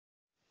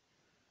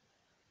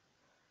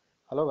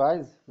Hello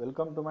guys,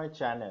 welcome to my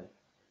channel.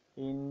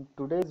 In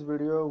today's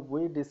video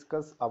we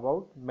discuss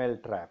about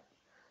Mailtrap.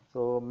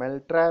 So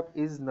Mailtrap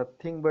is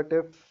nothing but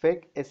a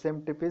fake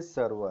SMTP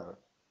server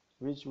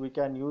which we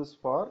can use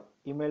for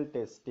email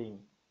testing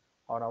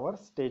on our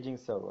staging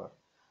server.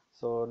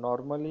 So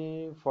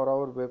normally for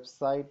our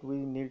website we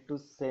need to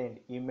send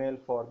email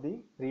for the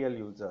real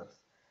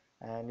users,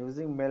 and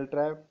using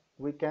Mailtrap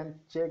we can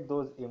check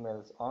those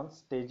emails on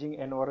staging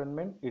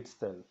environment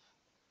itself.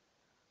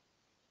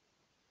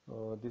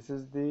 So this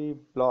is the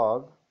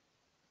blog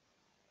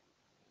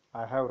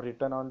I have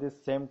written on this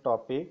same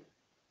topic,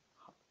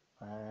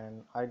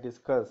 and I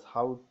discuss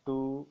how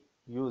to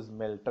use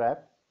Mailtrap,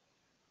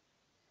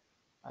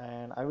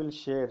 and I will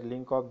share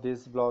link of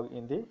this blog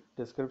in the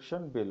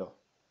description below.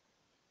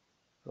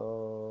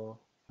 So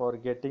for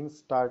getting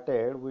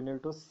started we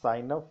need to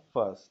sign up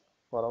first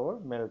for our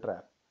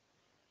Mailtrap.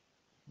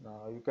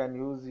 Now you can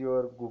use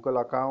your Google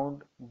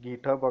account,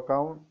 GitHub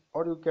account,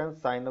 or you can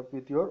sign up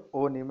with your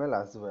own email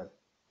as well.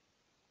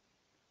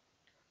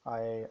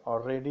 I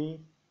already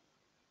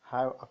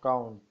have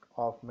account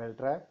of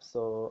Mailtrap,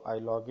 so I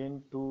log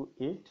in to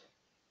it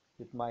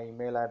with my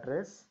email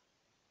address.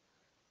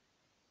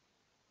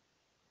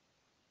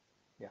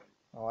 Yeah,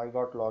 now I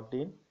got logged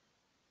in.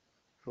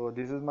 So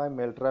this is my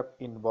Mailtrap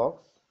inbox.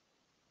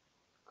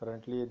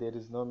 Currently there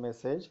is no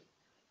message.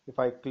 If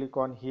I click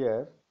on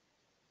here,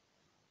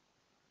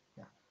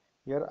 yeah,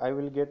 here I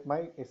will get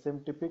my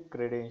SMTP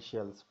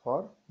credentials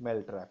for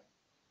Mailtrap,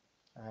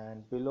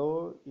 and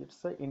below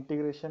it's a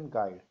integration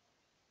guide.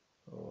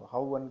 So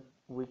how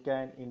we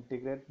can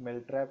integrate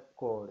Mailtrap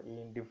code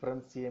in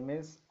different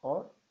CMS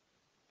or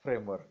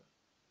framework.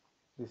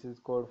 This is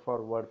code for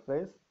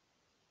WordPress,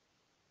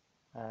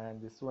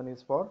 and this one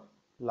is for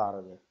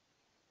Laravel.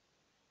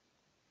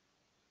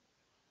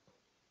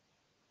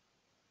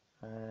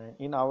 And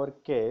in our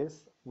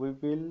case we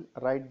will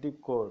write the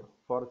code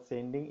for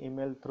sending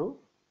email through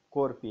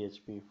core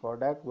PHP. For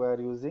that we are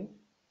using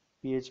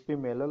PHP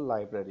mailer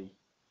library.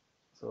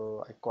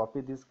 So I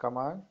copy this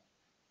command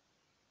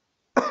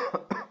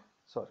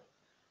sorry,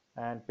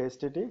 and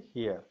paste it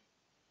here.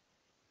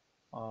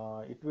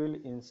 It will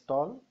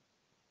install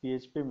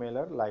PHP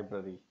mailer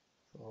library.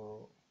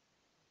 So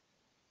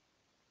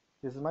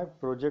this is my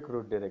project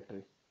root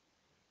directory.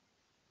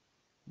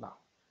 Now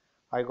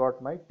I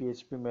got my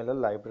PHP mailer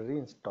library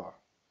installed,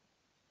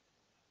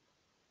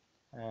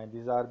 and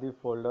these are the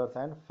folders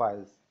and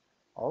files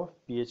of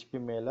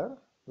PHP mailer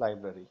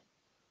library.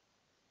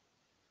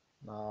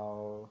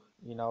 Now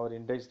in our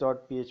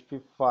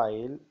index.php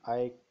file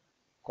I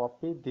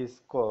copy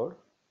this code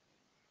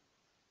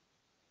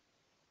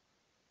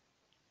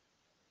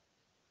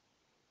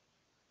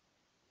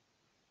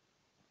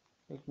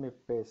let me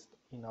paste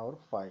in our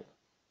file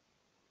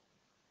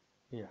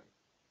here.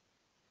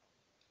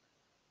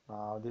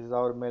 Now this is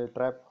our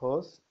Mailtrap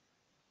host,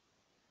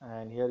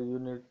 and here you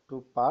need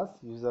to pass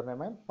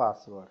username and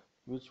password,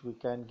 which we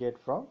can get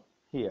from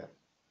here.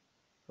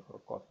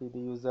 So copy the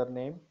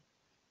username,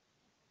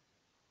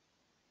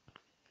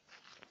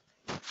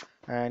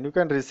 and you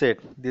can reset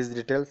these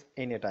details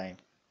anytime,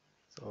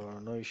 so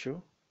no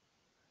issue.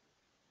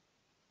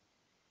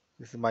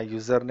 This is my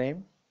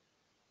username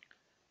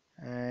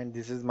and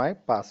this is my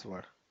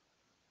password.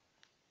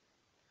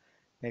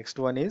 Next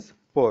one is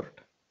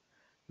port.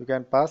 You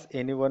can pass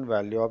any one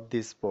value of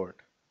this port.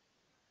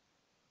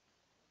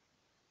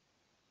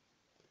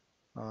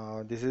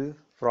 This is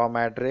from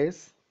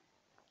address,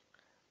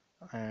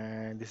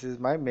 and this is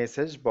my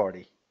message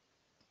body.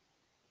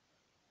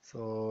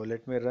 So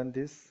let me run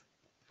this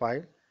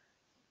file.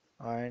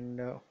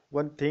 And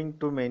one thing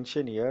to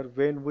mention here,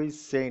 when we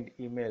send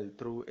email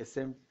through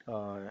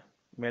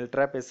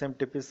Mailtrap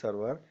SMTP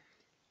server,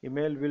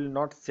 email will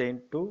not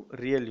send to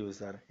real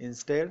user.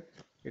 Instead,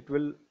 it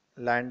will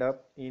land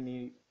up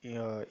in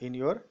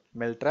your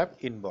Mailtrap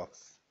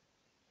inbox.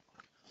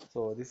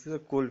 So this is a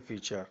cool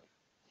feature.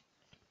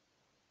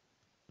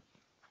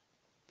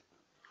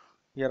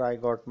 Here I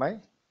got my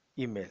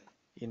email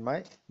in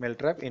my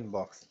Mailtrap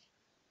inbox.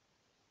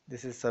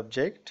 This is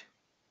subject.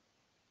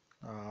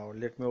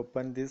 Let me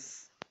open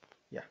this.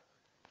 Yeah,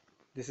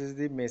 this is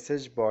the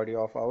message body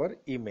of our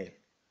email.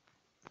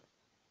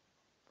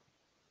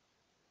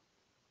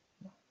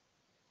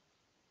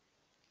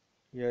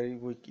 Here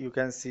you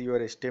can see your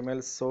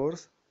HTML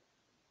source.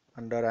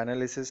 Under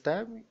analysis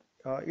tab,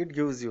 it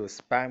gives you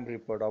spam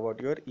report about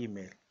your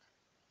email,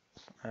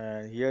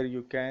 and here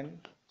you can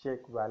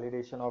check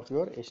validation of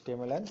your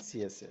HTML and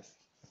CSS.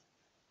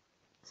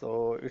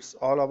 So it's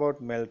all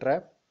about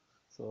Mailtrap.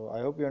 So I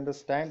hope you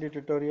understand the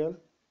tutorial.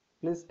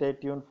 Please stay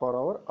tuned for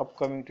our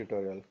upcoming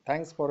tutorial.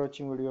 Thanks for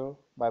watching video.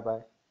 Bye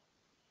bye.